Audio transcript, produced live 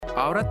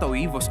Ahora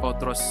oí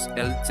vosotros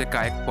el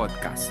Zecaec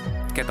Podcast,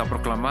 que te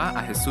proclama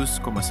a Jesús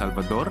como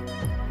Salvador,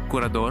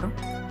 Curador,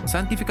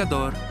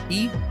 Santificador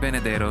y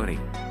Venidero Rey.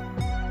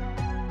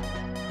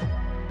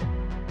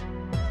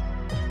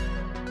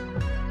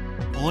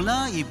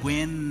 Hola y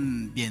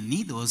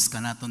bienvenidos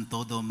kanaton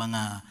todo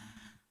mga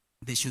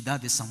de Ciudad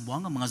de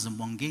Zamboanga, mga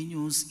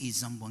zamboangueños y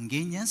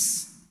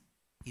zamboangueñas,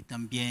 y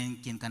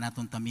también quien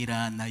kanaton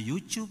tamira na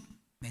YouTube,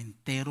 na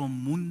entero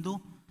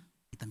mundo,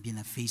 y también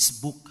na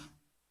Facebook.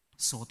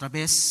 So otra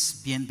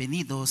vez,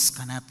 bienvenidos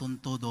kanaton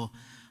todo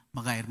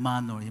mga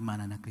hermano y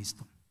hermana na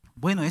Cristo.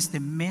 Bueno, este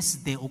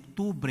mes de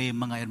octubre,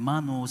 mga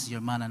hermanos y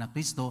hermana na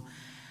Cristo,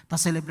 ta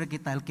celebrate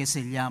kita el que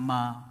se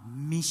llama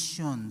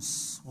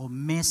Missions o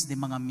Mes de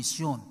mga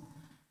Misyon,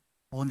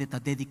 onde ta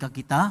dedica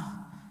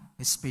kita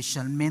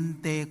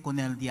especialmente con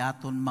el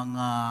diaton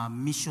mga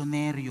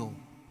misyonero,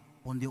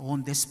 onde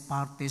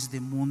partes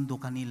del mundo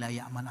kanila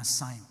yaman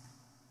assign.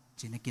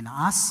 Tiene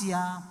kina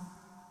Asia,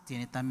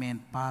 tiene también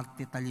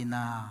parte tali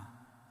na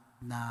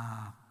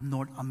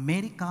North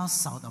America,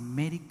 South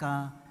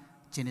America,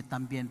 tiene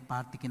también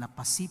parte kina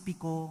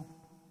Pacifico,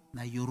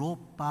 na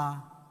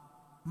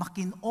Europa,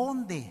 makin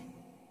onde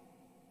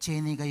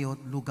tiene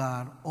gayot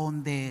lugar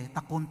onde ta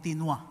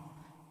continua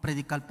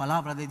predicar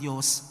palabra de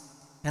Dios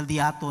el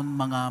diaton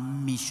mga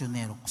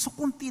misionero. So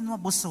continua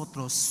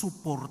vosotros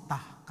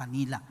suporta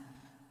kanila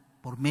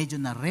por medio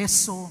na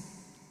rezo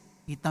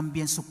y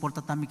también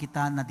suporta también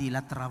kita na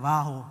dila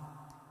trabajo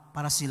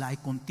para sila ay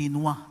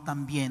continua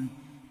también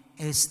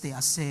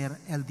hacer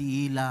el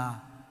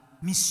dila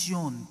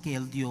misión que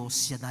el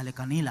Dios ya dale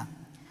kanila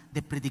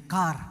de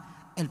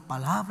predicar el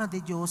palabra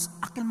de Dios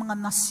aquel mga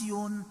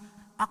nasyon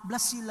akbla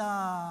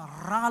sila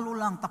ralo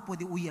lang ta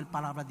pwede uy el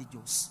palabra de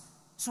Dios.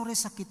 So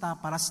reza kita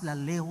para sila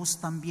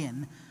lejos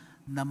también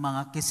na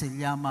mga que se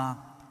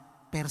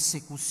llama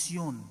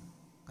persecución.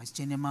 Kasi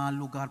tiene mga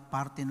lugar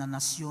parte na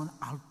nasyon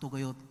alto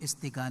gayot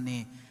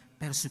gane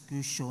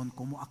persecution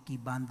como aquí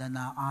banda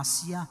na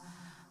Asia.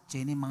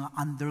 Tiene mga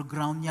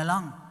underground niya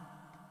lang.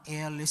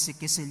 Ese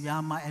que se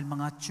llama el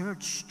mga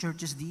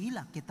churches di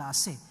ila kita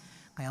ase.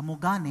 Kaya mo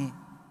gane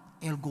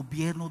el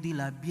gobierno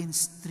dila bien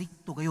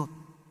stricto gayot.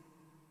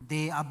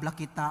 De habla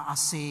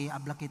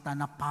kita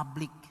na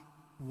public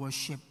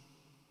worship.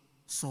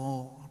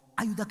 So,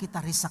 ayuda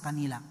kita rin sa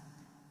kanila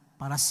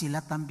para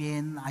sila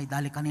también ay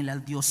dale kanila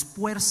al Dios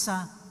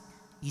fuerza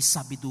y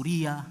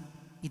sabiduría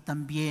y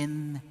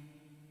también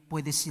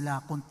puede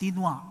sila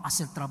continua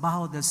hacer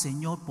trabajo del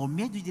Señor por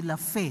medio de la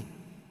fe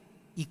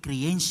y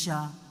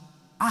creencia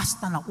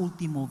hasta la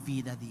última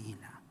vida de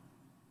ila.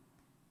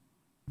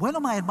 Bueno,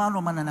 mga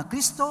hermano, mana na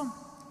Cristo,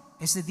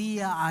 este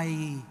día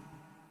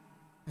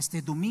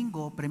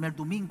primer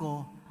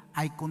domingo,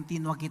 ay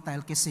continua kita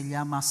el que se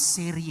llama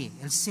serie.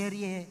 El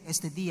serie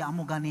este día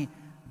amo gane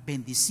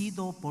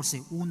Bendicido por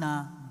ser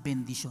una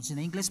bendición. En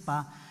inglés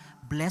pa,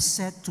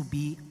 blessed to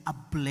be a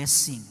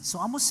blessing.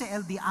 So amo se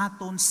el di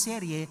aton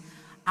serie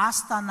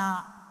hasta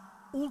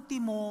na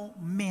último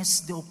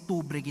mes de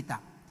octubre kita.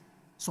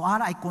 So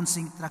ara ay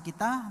konsentra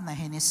kita na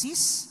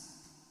Génesis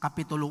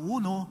kapitulo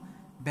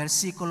 1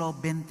 versikulo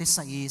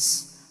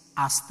 26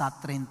 hasta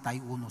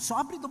 31. So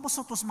abrido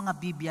vosotros mga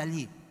Biblia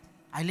ali.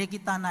 Ay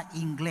kita na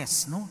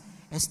Ingles, no?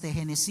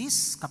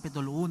 Génesis,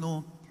 capítulo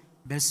 1,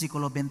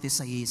 versículo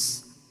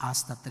 26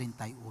 hasta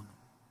 31.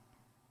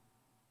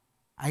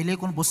 Ay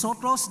con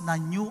vosotros na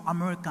New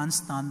American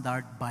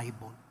Standard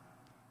Bible.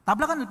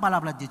 Tablakan el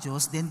palabra de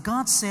Dios. Then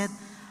God said,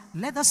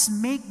 let us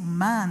make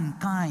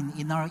mankind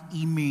in our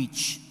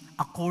image,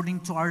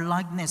 according to our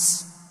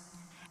likeness,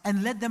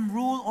 and let them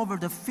rule over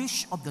the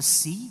fish of the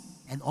sea,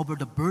 and over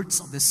the birds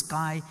of the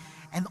sky,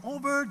 and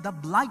over the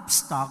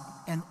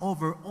livestock, and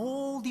over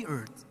all the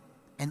earth,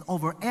 and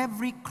over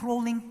every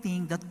crawling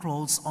thing that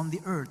crawls on the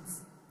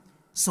earth.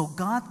 So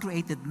God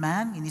created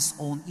man in his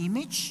own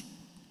image.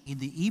 In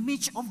the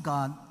image of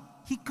God,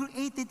 he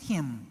created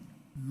him.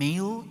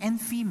 Male and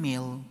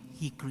female,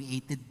 he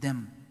created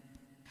them.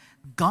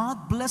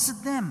 God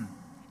blessed them,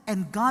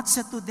 and God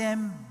said to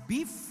them,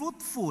 be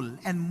fruitful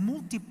and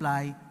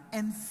multiply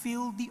and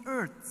fill the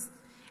earth,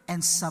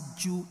 and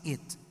subdue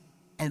it,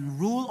 and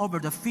rule over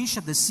the fish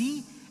of the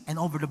sea, and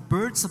over the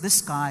birds of the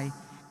sky,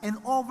 and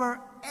over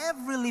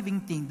every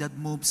living thing that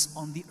moves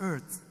on the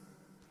earth.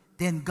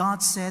 Then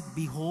God said,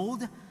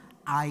 behold,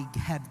 I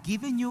have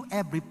given you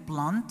every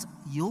plant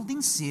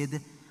yielding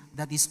seed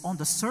that is on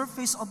the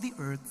surface of the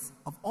earth,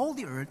 of all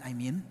the earth,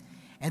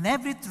 and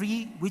every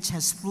tree which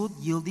has fruit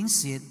yielding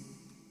seed,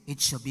 it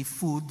shall be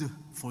food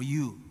for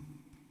you.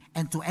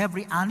 And to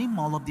every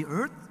animal of the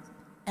earth,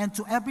 and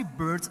to every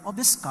bird of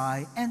the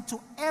sky, and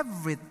to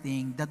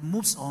everything that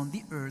moves on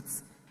the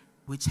earth,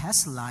 which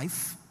has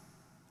life,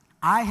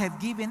 I have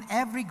given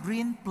every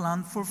green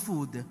plant for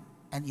food.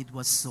 And it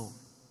was so.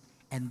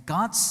 And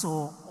God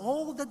saw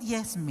all that he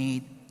has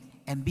made,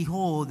 and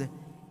behold,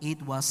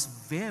 it was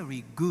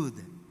very good.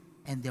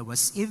 And there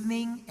was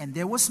evening, and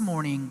there was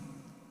morning,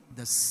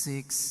 the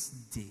sixth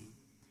day.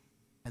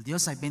 El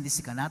Dios ay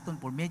bendicica natin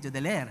por medio de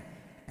leer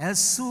el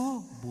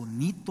su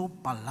bonito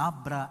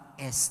palabra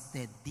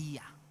este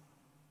día.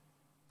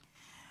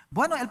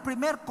 Bueno, el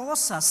primer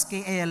cosas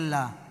que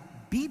la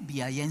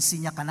Biblia ya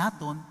enseña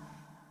canaton,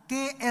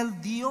 que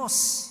el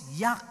Dios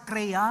ya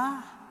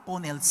crea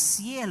con el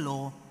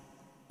cielo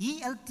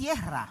y el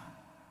tierra,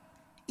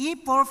 y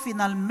por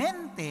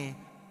finalmente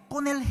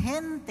con el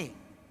gente,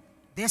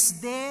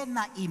 desde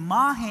la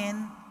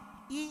imagen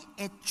y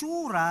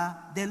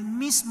hechura del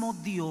mismo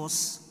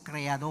Dios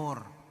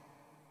creador.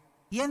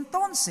 Y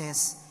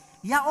entonces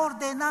ya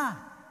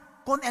ordena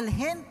con el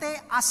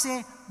gente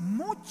hace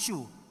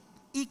mucho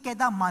y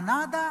queda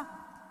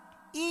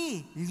manada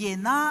y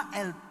llena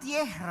el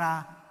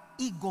tierra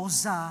y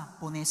goza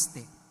con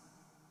este.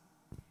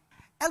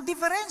 El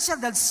diferencia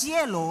del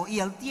cielo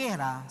y el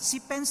tierra, si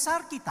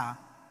pensar kita,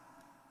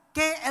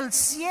 que el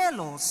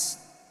cielo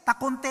ta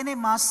contiene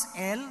más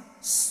el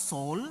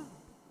sol,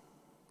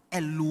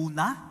 el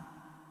luna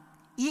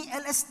y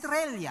el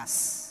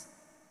estrellas,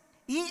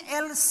 y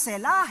el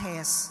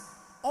celajes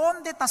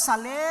donde ta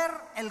salir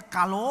el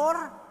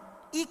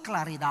calor y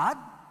claridad,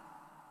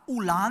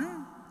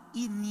 ulan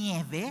y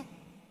nieve,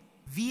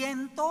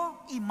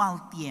 viento y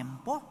mal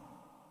tiempo,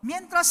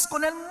 mientras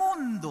con el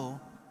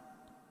mundo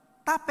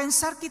ta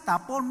pensar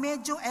kita por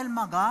medio el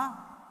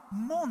maga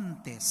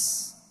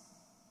montes,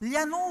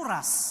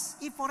 llanuras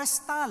y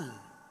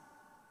forestal,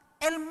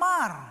 el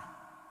mar,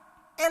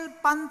 el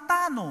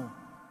pantano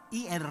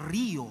y el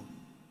río,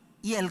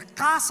 y el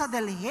casa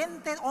del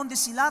gente donde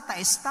silata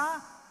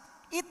está,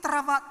 y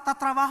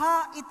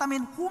trabaja y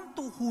también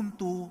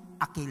junto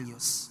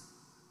aquellos.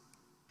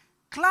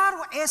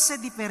 Claro, esa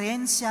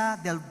diferencia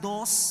del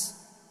dos,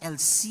 el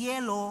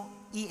cielo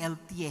y el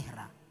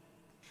tierra.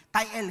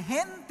 Que el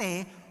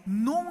gente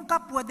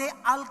nunca puede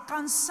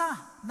alcanzar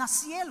el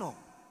cielo.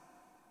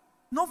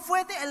 No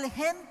puede el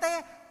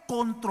gente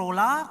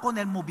controlar con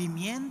el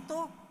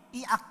movimiento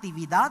y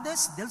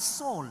actividades del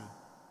sol,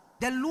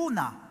 de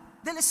luna,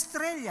 de las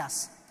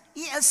estrellas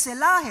y el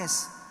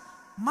celajes,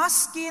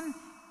 más que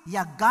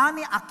ya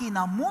gane aquí en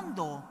el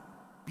mundo,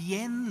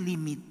 bien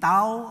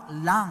limitado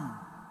lang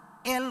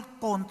el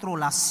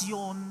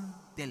controlación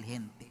del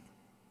gente.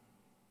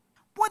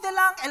 Puede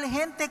lang el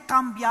gente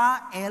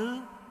cambiar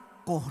el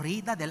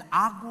corrida del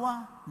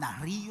agua en el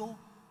río,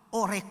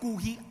 o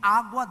recoger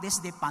agua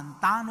desde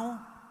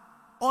pantano,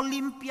 o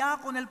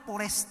limpiar con el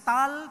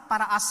forestal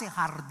para hacer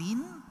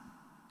jardín,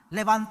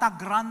 levantar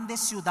grande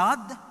ciudad,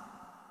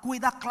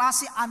 cuida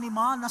clase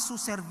animal a su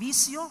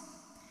servicio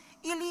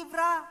y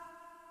libra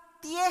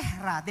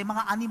tierra de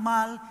mga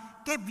animal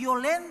que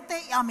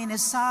violente y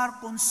amenazar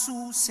con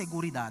su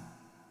seguridad.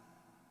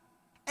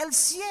 El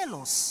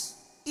cielos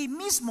y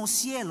mismo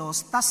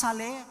cielos ta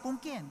sale con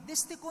quién?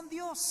 Desde con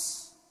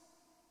Dios.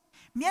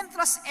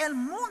 Mientras el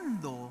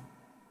mundo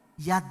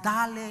ya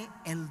dale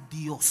el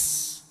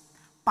Dios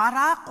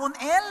para con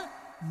él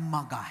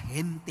maga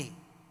gente.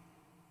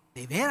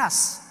 De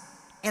veras,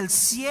 el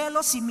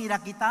cielo si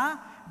mira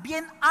quita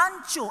bien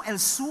ancho el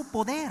su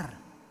poder.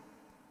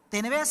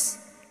 Tenés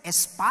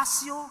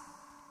espacio,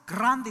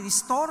 grande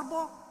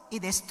disturbo y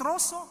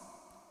destrozo,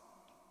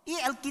 y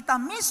el quita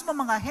mismo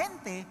maga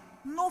gente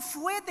no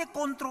puede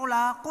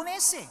controlar con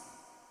ese.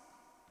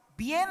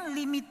 Bien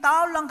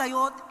limitado lang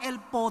gayot el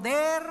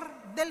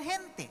poder del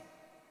gente.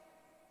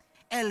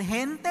 El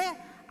gente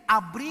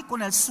abrí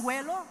con el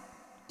suelo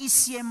y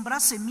siembra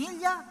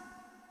semilla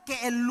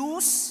que el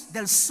luz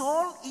del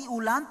sol y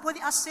ulan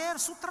puede hacer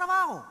su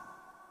trabajo.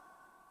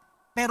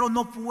 Pero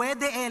no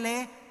puede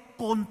él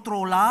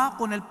controlar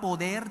con el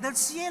poder del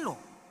cielo,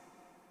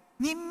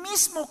 ni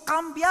mismo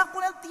cambiar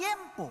con el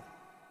tiempo.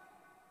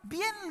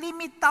 Bien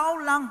limitado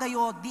lang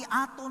gayo di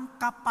aton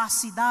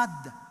capacidad.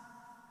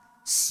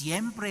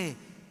 Siempre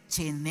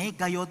tiene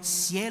gayo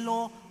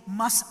cielo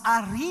más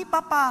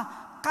arriba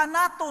pa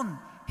kanaton,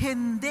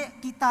 hindi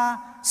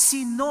kita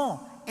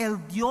sino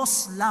el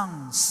Dios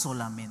lang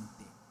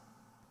solamente.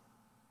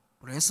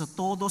 Por eso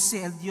todo si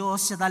el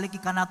Dios se dale ki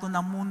kanaton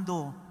na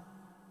mundo,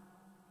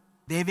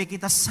 debe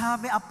kita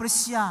sabe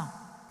apreciar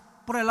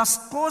por las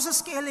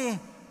cosas que Él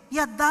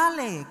ya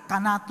dale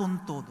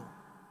kanaton todo.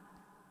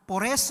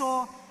 Por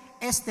eso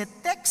este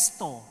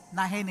texto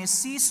na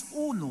Génesis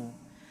 1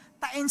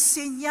 ta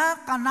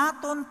enseña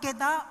kanaton que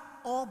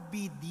da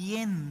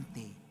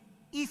obediente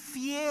y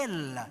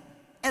fiel.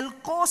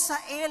 El cosa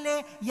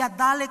Él ya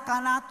dale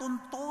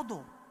kanaton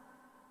todo.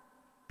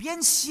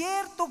 Bien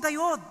cierto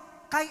gayod,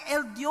 que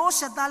el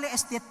Dios ya dale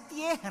esta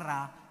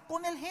tierra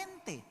con el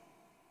gente.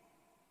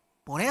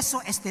 Por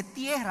eso esta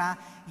tierra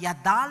ya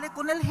dale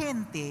con el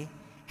gente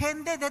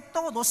de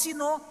todo,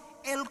 sino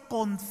el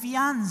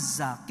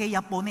confianza que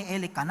ya pone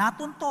el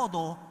kanaton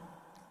todo,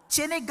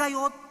 tiene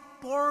gayot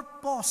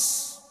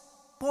purpose,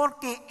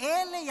 porque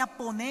él ya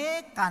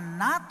pone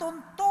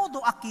kanaton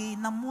todo aquí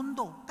en el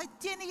mundo, que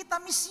tiene esta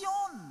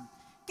misión,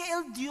 que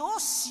el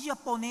Dios ya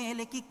pone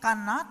el aquí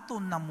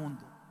kanaton en el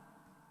mundo.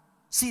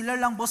 Si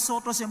leerán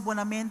vosotros en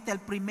buenamente el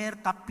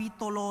primer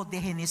capítulo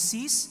de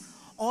Génesis,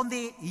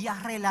 donde ya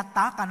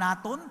relata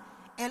kanaton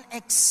el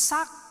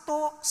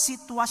exacto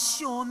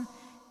situación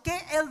que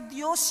el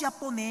Dios ya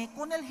pone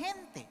con el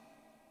gente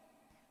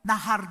na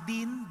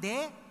jardín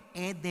de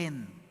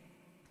Eden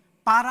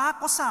para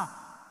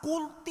cosa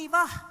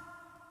cultiva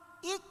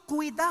y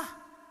cuida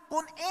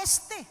con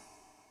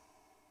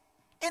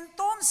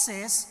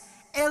Entonces,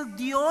 el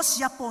Dios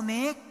ya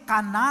pone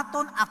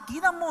kanaton aquí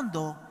en el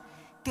mundo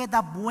que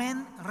da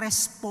buena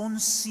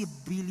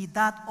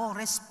responsabilidad o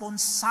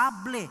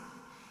responsable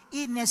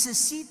y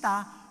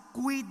necesita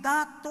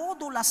cuidar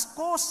todas las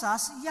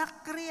cosas ya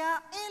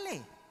crea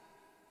Él.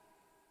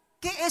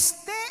 Que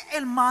esté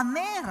en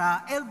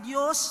manera el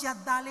Dios ya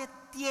dale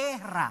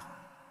tierra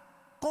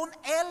con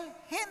el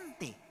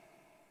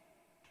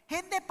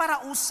gente para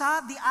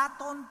usar de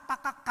aton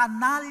para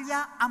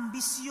canalla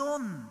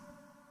ambición,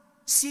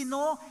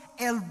 sino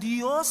el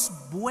Dios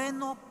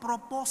bueno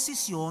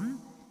proposición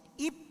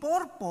y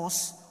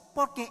purpose,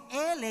 porque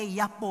Él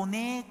ya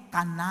pone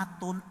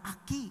canaton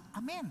aquí,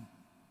 amén.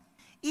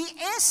 Y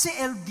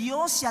ese el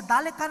Dios ya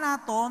dale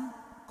canaton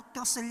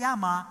que se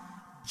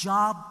llama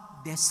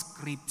job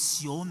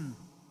description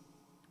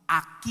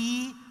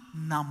aquí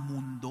na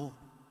mundo.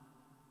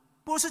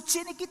 Por eso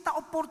tiene kita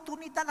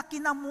oportunidad aquí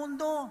na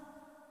mundo.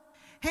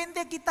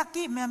 Hindi kita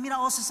aquí, mira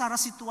o sa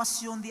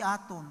situación di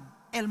aton,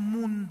 el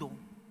mundo.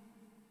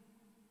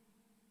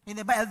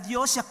 Hindi ba el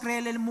Dios ya crea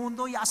el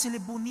mundo, ya hace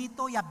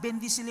bonito, ya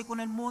bendicile con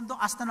el mundo,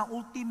 hasta na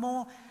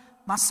último,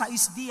 mas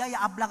 6 días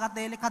ya habla ka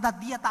tele, cada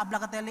día ta habla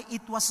ka tele,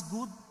 it was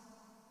good.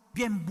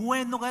 Bien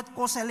bueno kahit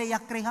cosa le ya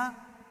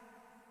crea.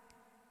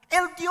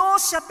 El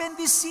Dios ya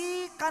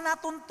bendicí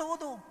kanaton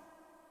todo.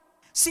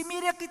 Si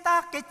mira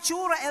kita que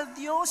chura el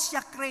Dios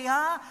ya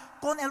crea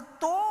con el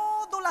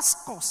todas las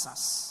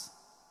cosas.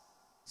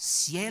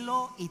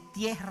 Cielo y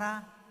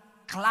tierra,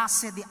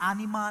 clase de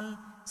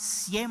animal,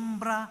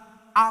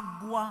 siembra,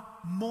 agua,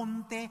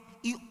 monte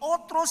y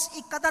otros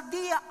y cada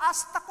día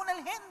hasta con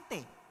el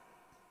gente.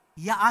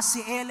 Ya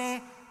hace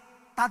Él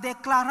ta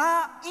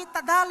declara y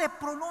ta dale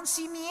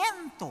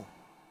pronunciamiento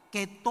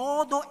que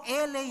todo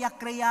Él ya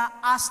crea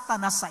hasta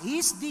na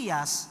 6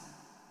 días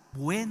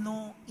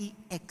bueno y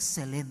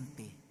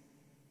excelente.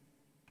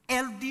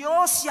 El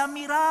Dios ya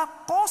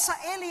mira cosa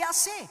Él ya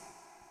hace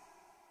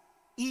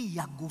y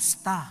ya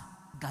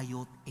gusta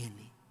gayot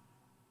Él.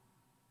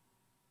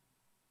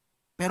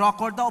 Pero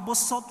acordaos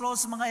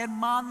vosotros mga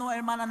hermano,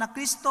 hermana na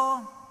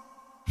Cristo,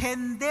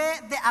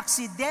 hindi de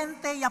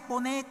accidente ya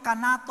pone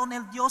kanaton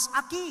el Dios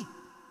aquí.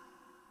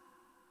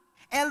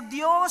 El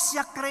Dios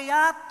ya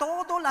crea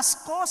todas las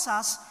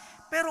cosas,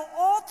 pero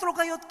otro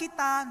gayot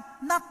kita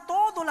na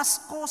todas las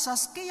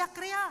cosas que ya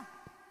crea.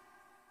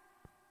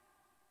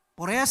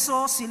 Por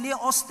eso, si leo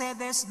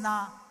ustedes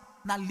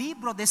na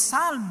libro de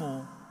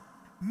Salmo,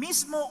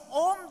 mismo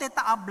donde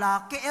ta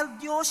habla que el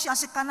Dios ya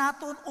se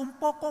kanaton un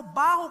poco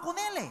bajo con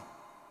Él.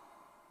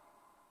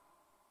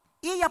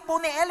 Y ya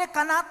pone Él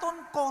kanaton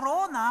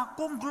corona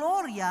con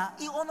gloria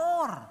y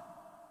honor.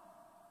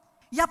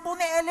 Ya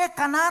pone Él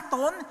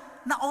kanaton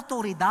na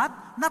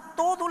autoridad, na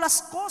todas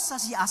las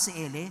cosas ya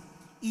hace Él.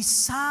 Y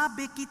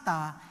sabe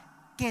kita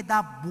que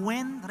da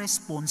buen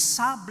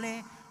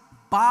responsable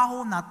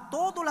bajo na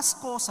todas las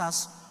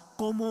cosas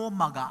como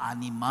maga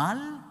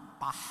animal,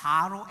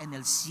 pájaro en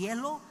el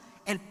cielo,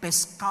 el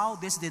pescado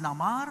desde la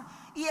mar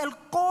y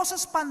el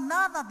cosas para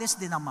nada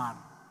desde la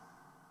mar.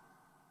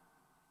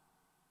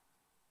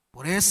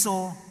 Por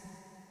eso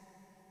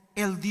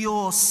el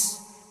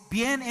Dios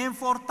bien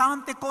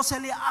importante cosa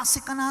le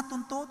hace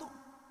kanaton todo.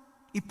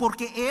 Y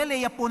porque Él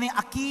ya pone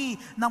aquí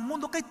en el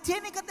mundo que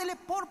tiene que tener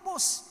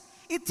purpose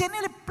y tiene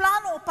el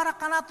plano para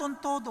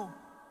kanaton todo.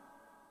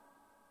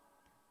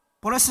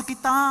 Por eso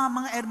kita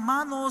mga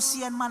hermanos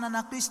y hermanas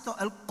na Cristo,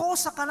 el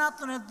cosa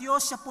kanaton el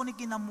Dios ya pone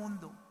aquí en el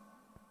mundo.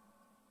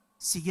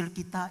 Seguir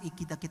kita y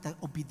kita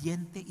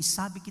obediente y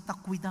sabe kita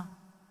cuida.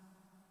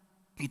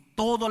 Y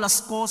todas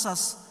las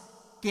cosas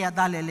que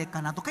dale le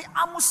kanaton. Que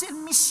amos el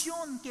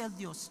misión que el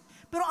Dios.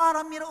 Pero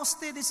ahora mira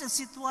ustedes la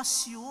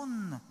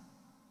situación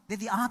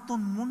de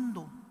aton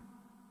mundo.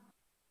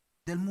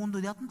 Del mundo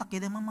de aton, ta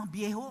quede más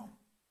viejo.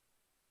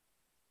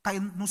 Kaya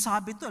no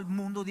sabe to, el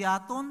mundo de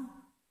aton,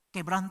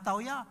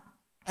 quebrantao ya.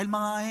 El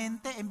mga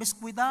gente, en vez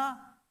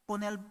cuida,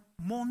 pone el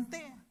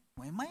monte,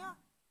 muay maya.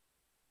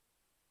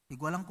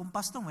 Igual ang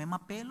kumpas to, muay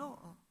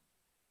mapelo.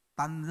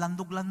 Tan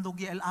landog-landog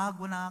ya el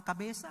agua na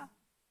cabeza.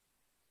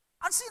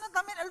 Ansi na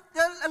también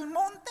el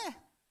monte.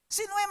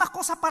 Si no hay más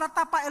cosa para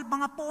tapa el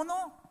mga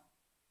pono,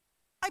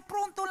 ay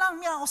pronto lang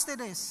mira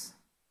ustedes.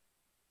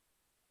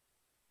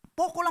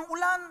 Poco lang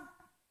ulan,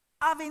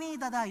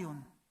 avenida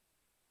dayon.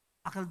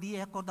 Aquel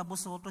día, acorda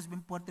vosotros,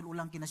 bien fuerte el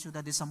ulan en la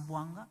ciudad de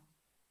Zamboanga.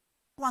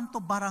 ¿Cuánto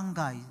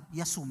barangay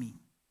ya sumi?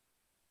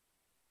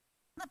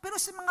 Pero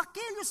si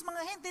aquellos,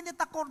 mga gente, hindi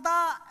te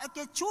acorda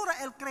que chura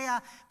el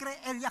crea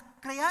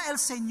el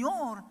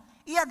Señor.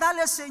 Y a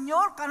darle al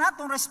Señor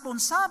kanaton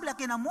responsable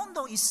aquí en el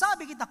mundo y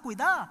sabe que te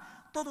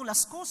cuida todas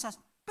las cosas.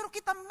 Pero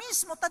kita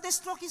mismo ta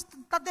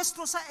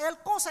destroza el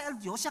cosa, el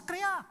Dios ya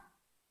crea.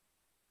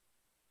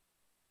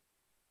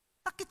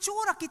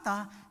 Kitsura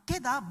kita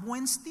queda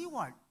buen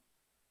steward.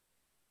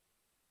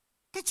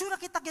 Kitsura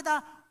kita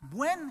queda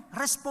buen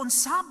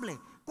responsable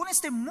con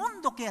este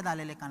mundo que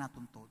dale le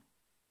kanaton todo.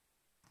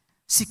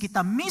 Si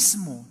kita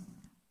mismo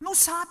no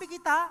sabe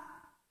kita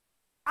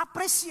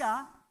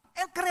aprecia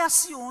el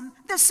creación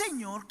del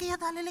Señor, kaya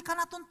dalili ka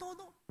naton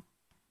todo.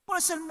 Por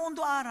eso el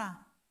mundo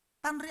ara,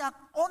 tan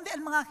onde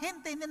el mga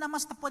gente hindi na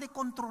mas ta pwede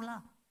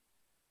kontrola.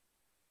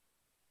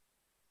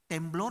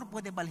 Temblor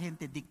pwede ba la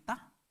gente dikta?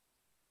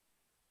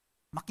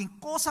 Making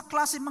kosa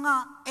klase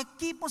mga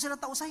ekipo sila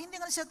tao, sa hindi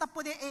nga sila ta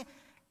pwede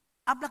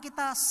habla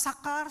kita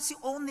sakar si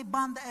onde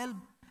banda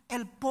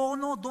el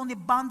pono, donde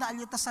banda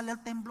alita sa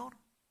el temblor.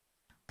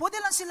 Pwede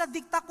lang sila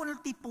dikta con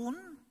el tipon,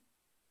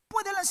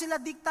 pwede lang sila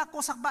dikta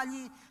kosak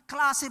bali,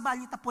 klase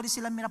bali, pwede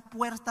sila mira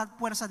puerta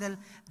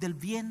del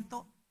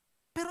viento.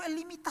 Pero la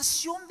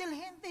limitación del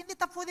gente hindi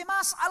ta pwede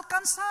más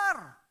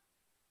alcanzar.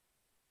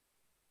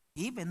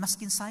 Even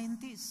maskin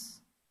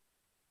scientists.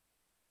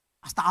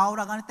 Hasta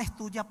ahora ganito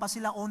estudia pa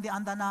sila onde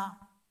anda na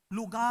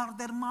lugar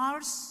del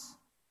Mars,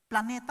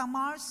 planeta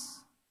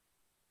Mars.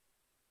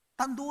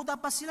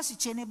 Tanduda pa sila si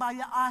tiene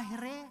baya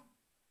aire,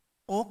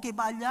 o que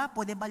baya,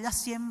 pwede baya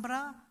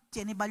siembra,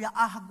 tiene baya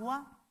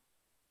agua.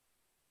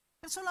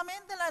 Pero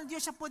solamente el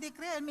Dios ya puede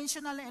creer,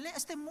 mencionarle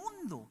este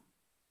mundo,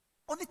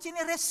 donde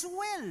tiene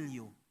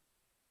resuello,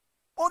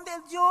 donde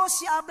el Dios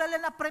se habla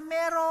en el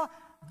primero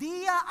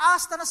día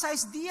hasta los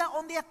 6 días,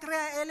 donde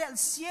crea el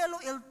cielo,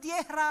 el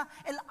tierra,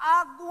 el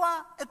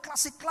agua, el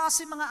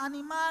clase mga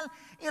animal,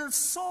 el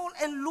sol,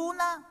 el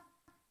luna.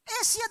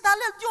 Ese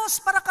dale el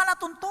Dios para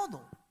kanaton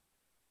todo.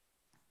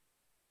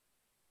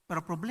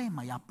 Pero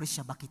problema, ya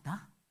aprecia ba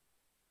kita?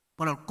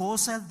 Por el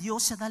cosa el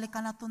Dios se dale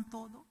kanaton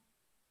todo.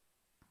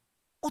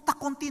 O ta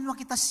continua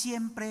kita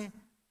siempre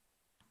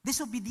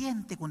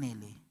desobediente con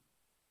Él.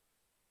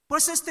 Por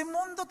eso este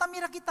mundo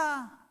tamira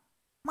kita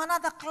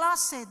manada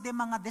klase de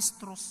mga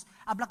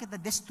habla kita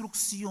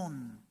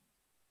destrucción.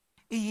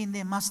 Y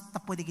hindi mas ta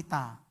pwede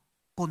kita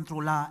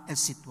kontrola el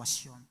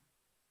sitwasyon.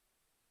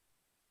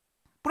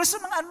 Por eso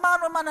mga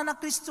hermano na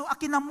Cristo,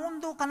 akin na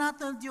mundo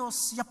kanaton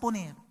Dios ya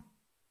poner.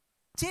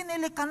 Tiene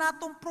el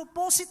kanatong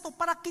propósito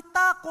para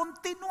kita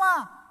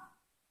continua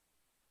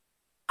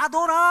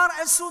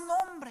adorar el su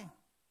nombre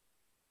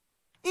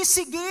y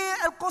seguir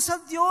el cosa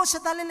de Dios y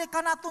darle el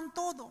kanatong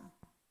todo.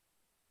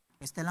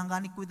 Este lang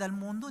gani cuida el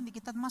mundo, hindi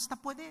kita mas ta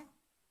puede.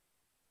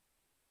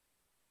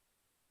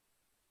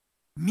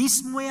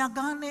 Mismo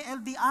gani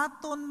el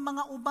diaton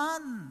mga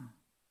uban.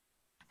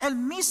 El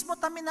mismo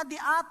también na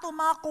diaton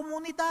mga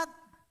komunidad.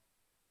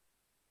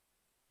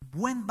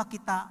 Buen ba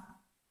kita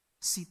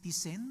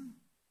citizen?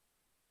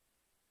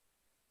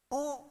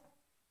 O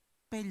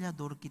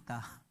peleador kita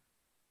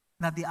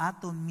na di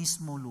aton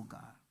mismo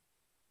lugar.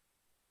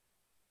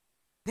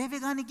 Debe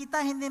gani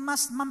kita hindi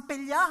mas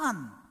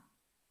mampelyahan.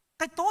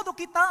 Kay todo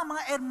kita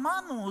mga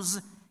hermanos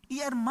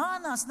y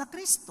hermanas na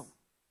Cristo.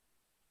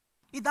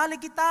 Y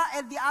dale kita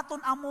el di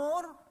aton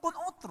amor con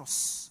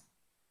otros.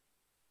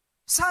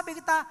 Sabi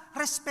kita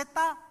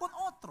respeta con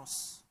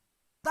otros.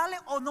 Dale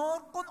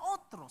honor con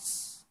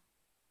otros.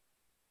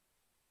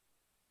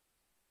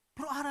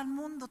 Pero ahora el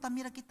mundo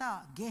tamira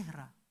kita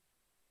guerra.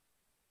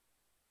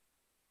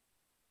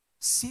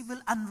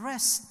 Civil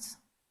unrest.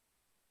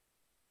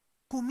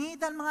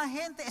 Comida ng mga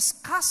gente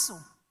escaso.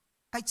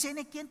 Kay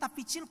tiene quien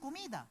tapichil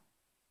comida.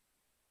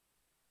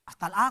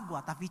 Hasta el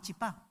agua tapichi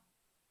pa.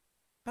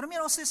 Pero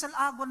mira ustedes el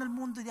agua en el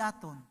mundo de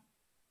aton.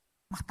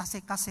 Mata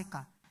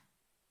seca.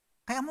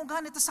 Kaya mo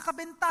ganito sa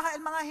kabentaha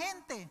el mga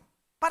gente.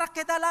 Para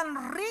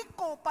quedaran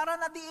rico para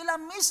na di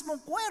ilang mismo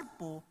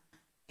cuerpo.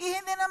 Y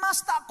hindi na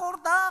mas ta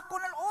acorda con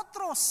el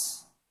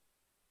otros.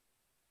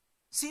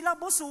 Sila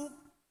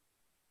busog.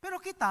 Pero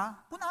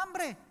kita, kung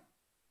hambre.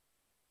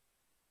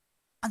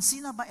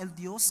 Ansina ba el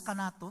Dios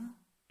kanaton?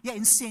 Ya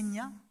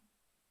enseña.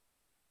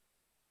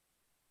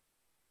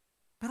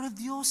 Pero el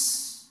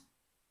Dios,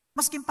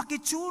 maskin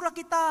pakitsura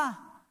kita,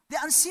 de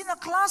ansina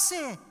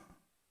klase,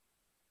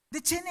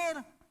 de tener,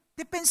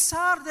 de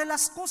pensar de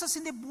las cosas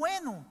en de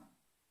bueno.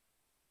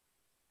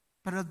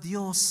 Pero el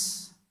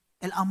Dios,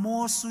 el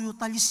amor suyo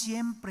tal y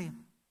siempre,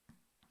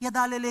 ya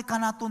dalele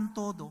kanaton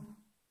todo.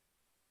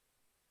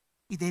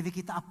 Y debe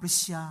kita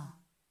apreciar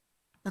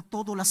de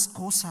todas las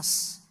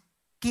cosas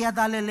que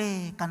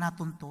dalele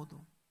kanaton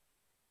todo.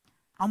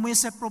 Amo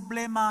ese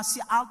problema, si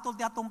alto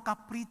de atong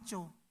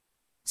capricho,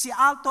 si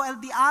alto el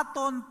di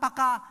aton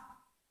paka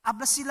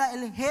habla sila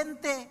el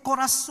gente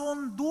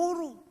corazón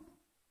duro.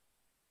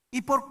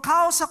 Y por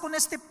causa con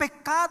este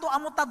pecado,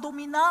 amo ta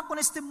dominar con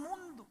este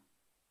mundo.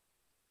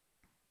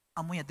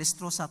 Amo ya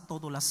destroza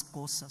todas las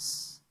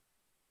cosas.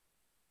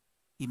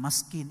 Y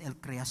más que en el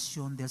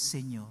creación del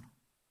Señor.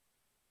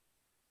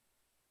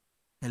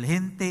 El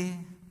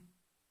gente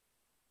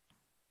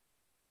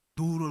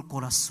duro el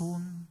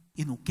corazón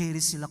y no quiere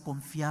sila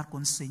confiar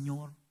con el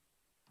Señor.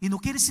 Y no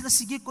quiere sila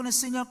seguir con el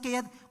Señor,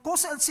 que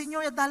cosa el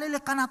Señor ya dale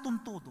le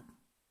kanaton todo.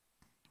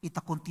 Y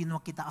ta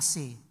continua kita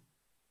hace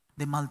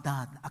de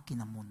maldad aquí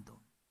en el mundo.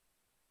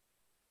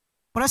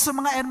 Por eso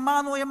mga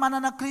hermano y hermana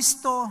na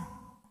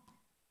Cristo,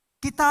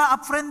 kita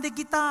aprende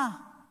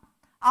kita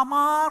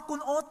amar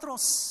con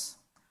otros.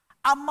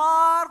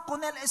 Amar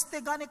con el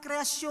gane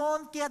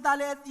creación que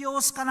dale a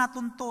Dios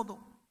kanaton todo.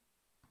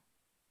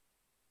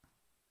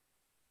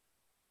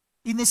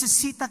 Y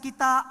necesita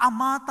kita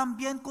amar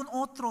también con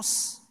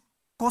otros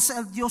cosa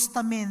el Dios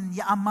también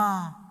ya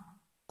ama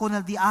con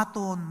el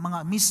diaton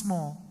mga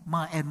mismo,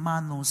 mga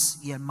hermanos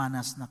y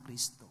hermanas na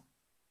Cristo.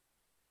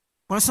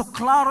 Por eso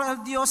claro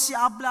el Dios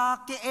ya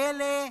habla que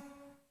Él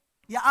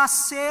ya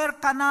hacer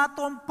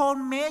kanaton por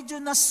medio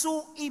na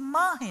su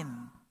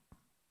imagen.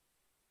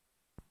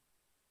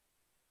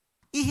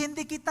 Y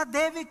hindi kita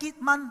debe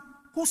man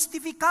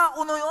justificar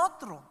uno y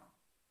otro.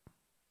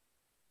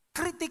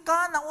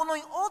 Criticar na uno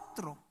y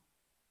otro.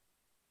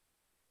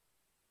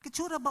 ¿Qué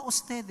chura ba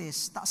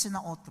ustedes taasin na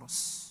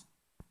otros?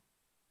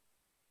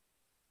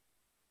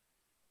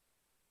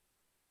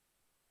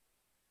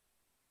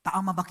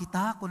 Taama ba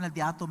kita kung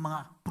di ato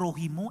mga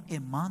prohimo,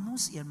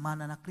 hermanos y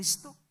hermana na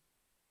Cristo?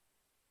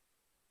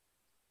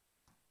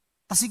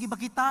 Tasigi ba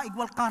kita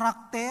igual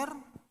karakter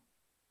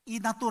y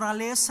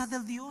naturaleza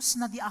del Dios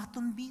na di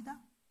aton vida?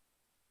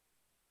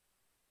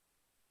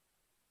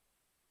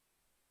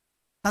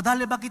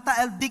 Tadali ba kita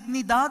el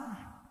dignidad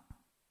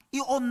y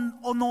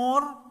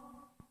honor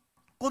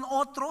con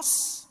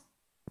otros?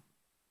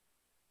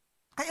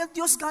 Kaya el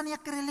Dios ganyan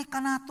kirili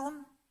ka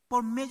naton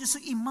por medio su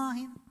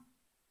imagen.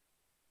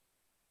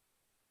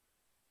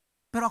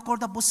 Pero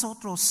acorda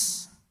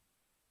vosotros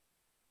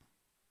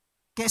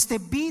que esta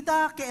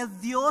vida que el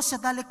Dios se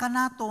dale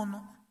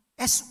canaton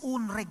es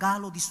un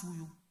regalo de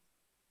suyo.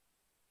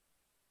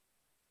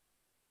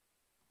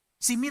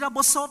 Si mira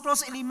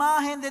vosotros la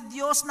imagen de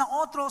Dios na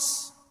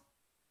otros,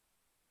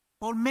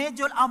 por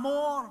medio del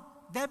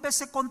amor, debe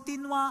se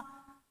continua,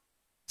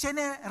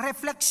 tiene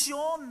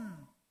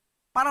reflexión.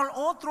 Para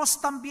otros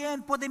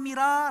también puede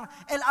mirar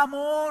el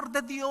amor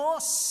de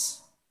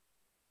Dios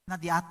na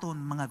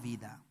diaton mga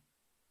vida.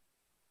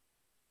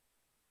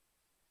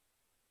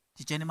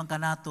 Si tiyan naman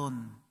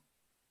kanaton,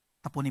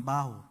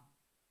 taponibaho.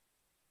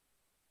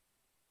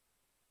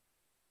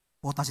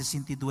 O ta se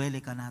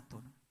sintiduele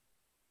kanaton.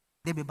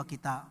 Debe ba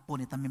kita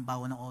pone también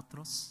baho na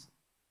otros?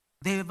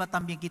 Debe ba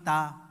también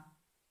kita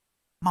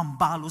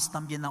mambalos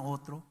también na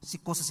otro? Si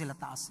cosa sila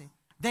taase.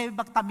 Debe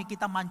ba también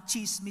kita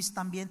manchismis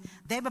también?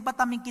 Debe ba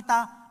también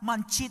kita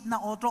manchit na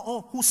otro?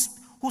 O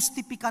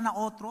justifika na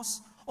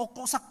otros? O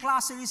cosa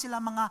klase sila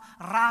mga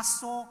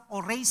raso o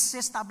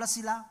races tabla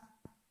sila?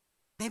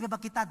 Debe ba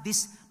kita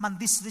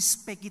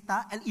man-disrespect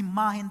kita el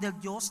imagen del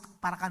Diyos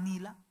para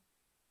kanila?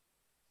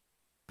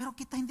 Pero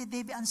kita hindi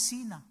debe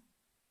ansina.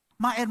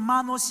 Mga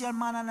hermanos y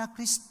hermana na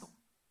Cristo.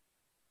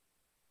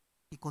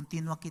 Y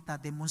continua kita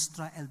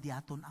demonstra el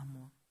diaton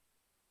amor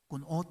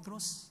con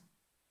otros.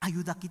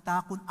 Ayuda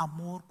kita con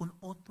amor con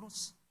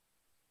otros.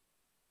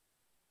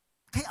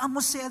 Kaya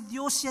amo si el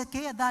Dios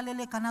kaya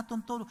dalile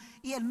kanaton todo.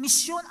 Y el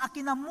misión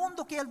aquí na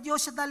mundo que el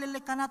Dios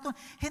dalile kanaton,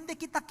 hindi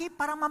kita aquí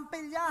para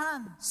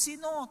mampelyahan,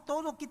 sino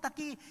todo kita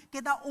aquí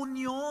queda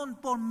unión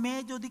por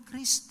medio de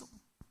Cristo.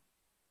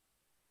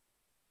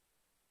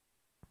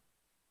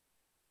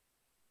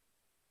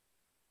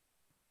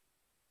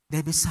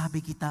 Debe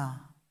sabi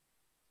kita,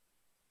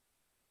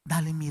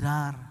 dale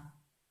mirar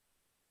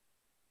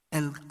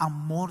el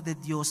amor de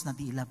Dios na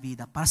di la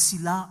vida, para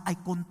sila ay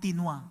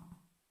continua,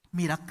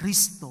 mira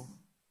Cristo,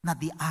 na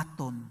di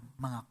aton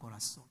mga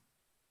corazón.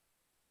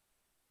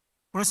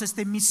 Por eso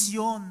esta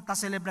misión, ta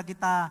celebra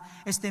kita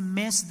este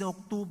mes de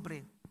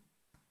octubre,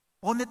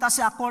 donde ta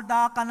se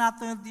acorda ka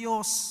natin el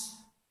Dios.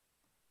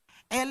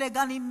 Él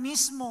gani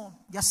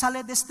mismo, ya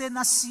sale desde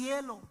el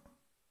cielo.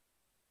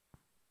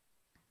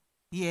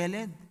 Y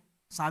Él,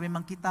 sabe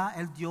man kita,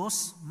 el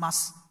Dios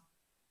más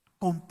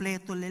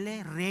completo,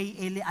 Él, rey,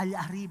 Él allá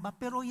arriba,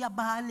 pero ya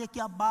vale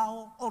que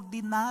abajo,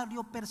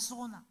 ordinario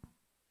persona.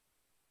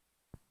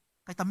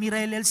 Kaya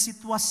mira el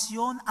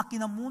situación aquí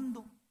na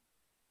mundo,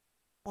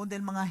 donde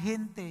el mga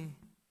gente,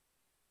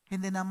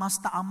 hindi na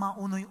mas taama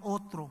uno y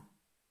otro.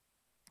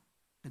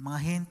 El mga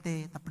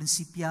gente, ta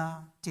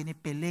prinsipya, tiene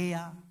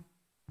pelea,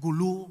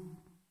 gulo,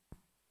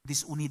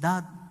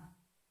 disunidad,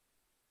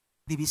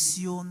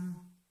 división,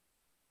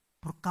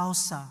 por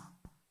causa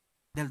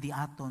del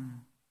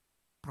diaton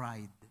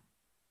pride.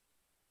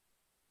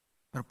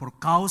 Pero por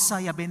causa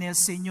ya viene el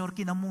Señor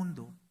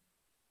kinamundo,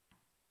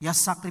 ya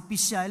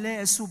sacrificia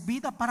Él su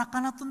vida para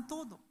kanaton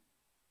todo.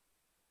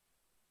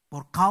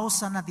 Por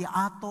causa na di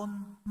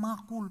aton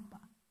mga culpa.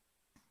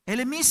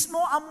 Él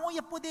mismo amo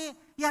ya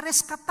puede ya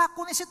rescatar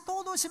con ese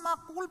todo, ese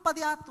mga culpa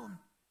di aton.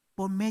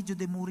 Por medio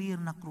de morir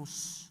na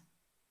cruz.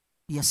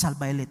 Y ya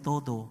salva Él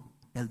todo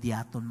el di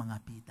aton mga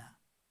vida.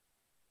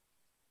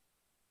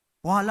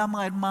 Ojalá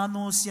mga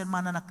hermanos y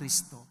hermanas na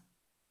Cristo.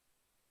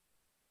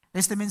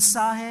 Este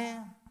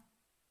mensaje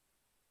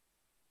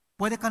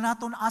puede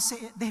kanaton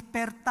hace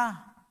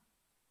despertar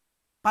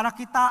para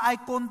kita ay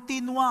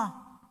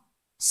continua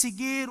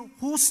seguir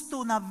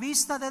justo na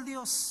vista de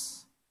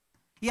Dios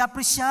y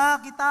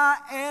apreciar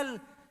kita el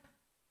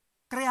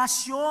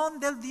creación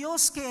del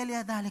Dios que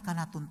Él dale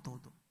kanaton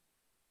todo.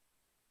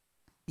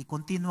 Y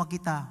continua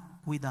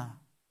kita cuida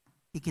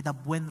y kita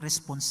buen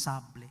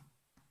responsable.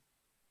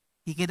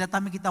 Y kita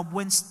también kita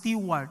buen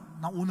steward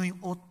na uno y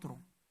otro.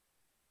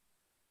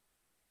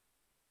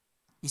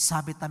 Y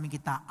sabe también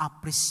kita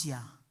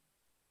aprecia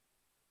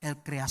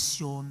el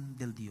creación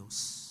del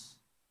Dios.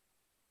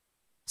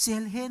 Si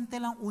el gente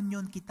lang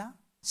union kita,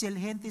 si el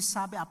gente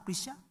sabe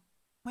aprecia,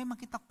 may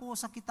makita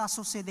cosa kita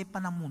sucede pa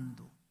na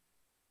mundo.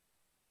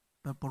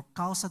 Pero por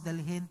causa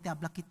del gente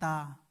habla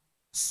kita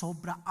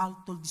sobra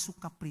alto di su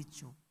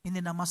capricho.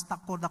 Hindi na mas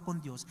takorda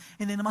con Dios.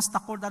 Hindi na mas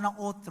takorda ng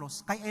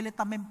otros. Kaya Él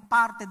también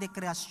parte de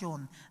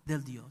creación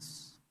del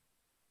Dios.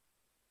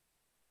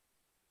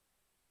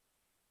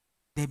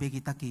 Debe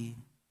kita que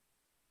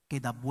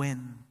da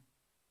buen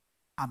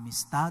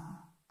amistad,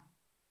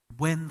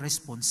 buen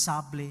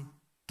responsable,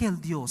 que el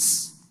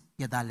Dios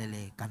ya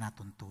dalele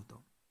kanaton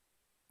todo.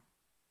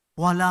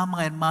 Wala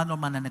mga hermano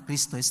man na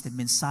Cristo este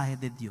mensaje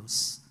de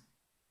Dios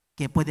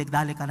que puede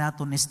dale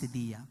kanaton este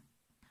día.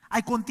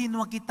 Ay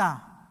continua kita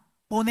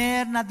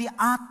poner na di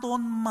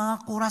aton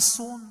mga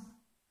corazón.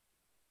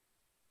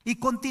 Y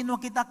continua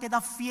kita queda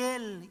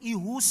fiel y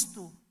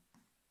justo.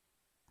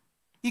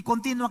 Y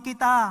continua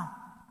kita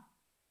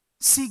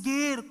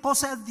seguir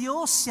cosa el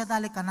Dios ya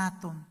dale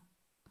kanaton.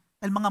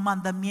 El mga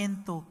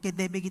mandamiento que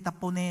debe kita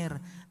poner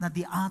na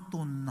di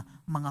aton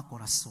mga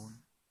corazón.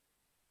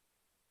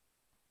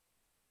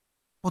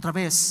 Otra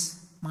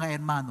vez, mga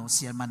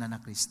hermanos y hermana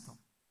na Cristo,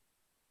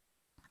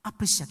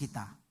 aprecia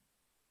kita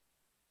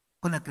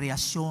con la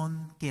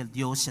creación que el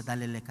Dios ya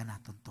dalele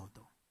kanaton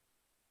todo.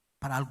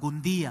 Para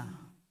algún día,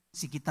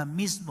 si kita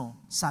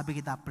mismo sabe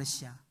kita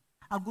aprecia,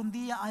 algún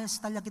día ay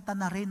hasta kita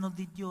na reino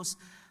de Dios,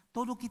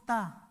 todo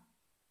kita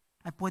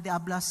ay puede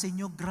hablar,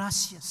 Señor,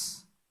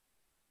 gracias.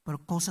 Pero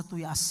cosa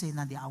tuya hace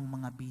na di ang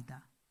mga vida.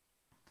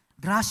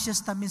 Gracias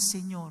también,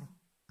 Señor,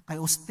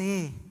 kay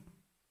usted,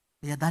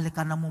 kaya dali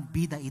ka na mong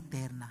vida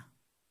eterna.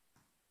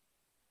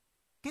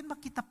 Kaya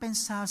makita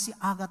pensar si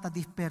aga ta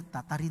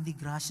disperta, tarindi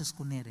gracias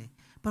kunere,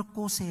 pero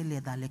cosa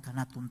ele dali ka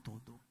na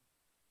todo.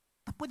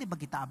 Ta pwede ba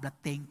kita habla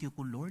thank you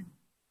kun Lord?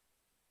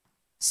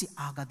 Si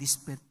aga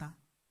disperta,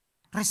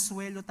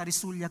 resuelo ta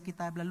risulya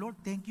kita habla, Lord,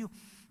 thank you.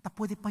 Ta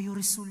pwede pa yung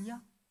risulya?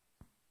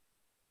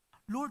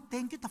 Lord,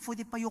 thank you, ta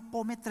pwede pa yung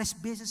come 3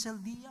 veces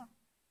al día.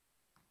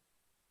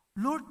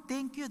 Lord,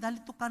 thank you,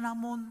 dahil ito ka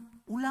namon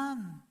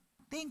ulan.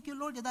 Thank you,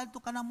 Lord, dahil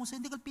ito ka namon sa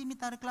hindi ka pimi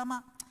ta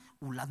reklama.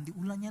 Ulan di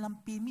ulan niya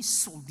lang pimi,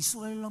 sol di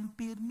sol lang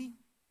pirmi.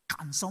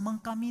 Kansaw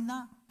man kami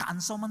na,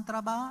 kansaw man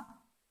trabaho.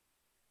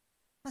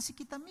 Kasi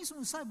kita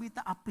mismo sabi, ta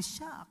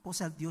apresya ako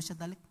sa Diyos siya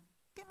dahil.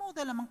 Kaya mo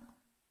dahil lamang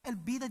el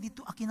vida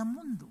dito akin ang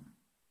mundo.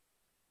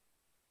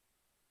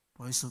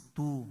 Por eso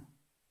tú,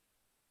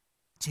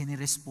 tiene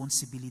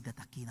responsabilidad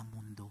aquí en el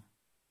mundo.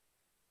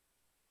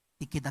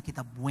 Y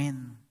kita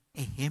buen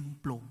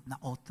ejemplo na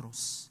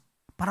otros.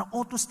 Para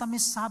otros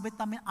también sabe,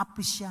 también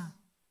aprecia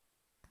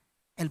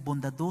el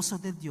bondadoso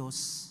de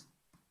Dios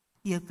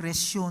y el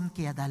creación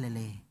que ha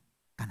dalele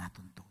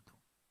kanaton todo.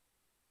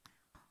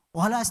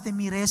 Ojalá este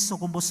mi rezo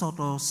con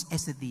vosotros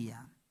este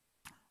día.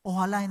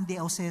 Ojalá hindi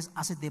ustedes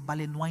hace de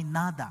vale no hay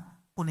nada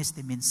con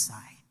este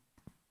mensaje.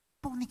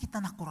 Pugni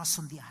kita na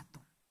corazón di ato.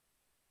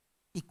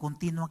 Y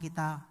continua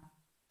kita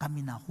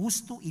kami na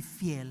justo y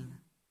fiel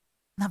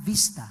na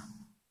vista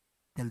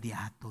del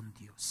diaton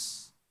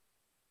Dios.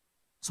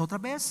 So otra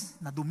vez,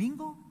 na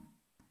domingo,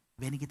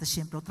 ven kita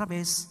siempre otra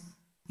vez,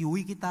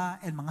 iuwi kita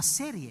el mga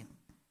serie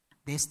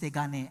de este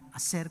gane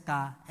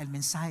acerca el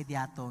mensaje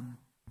diaton,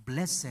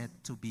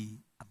 blessed to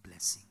be a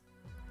blessing.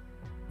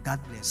 God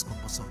bless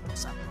con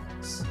vosotros a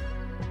todos.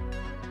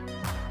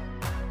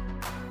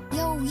 Y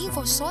oí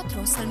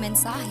vosotros el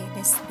mensaje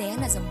desde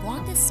la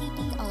Zamboanga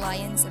City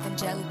Alliance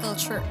Evangelical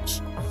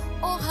Church.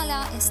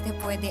 Ojalá este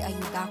puede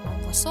ayudar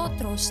con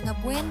vosotros na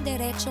buen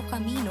derecho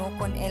camino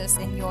con el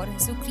Señor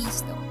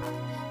Jesucristo.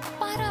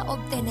 Para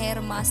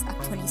obtener más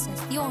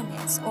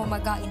actualizaciones o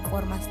maga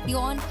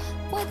información,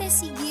 puede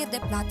seguir de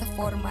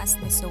plataformas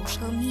de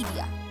social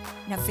media,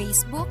 na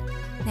Facebook,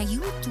 na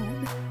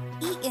YouTube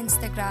y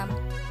Instagram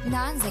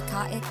na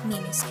Zekaek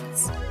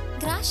Ministries.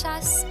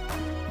 Gracias!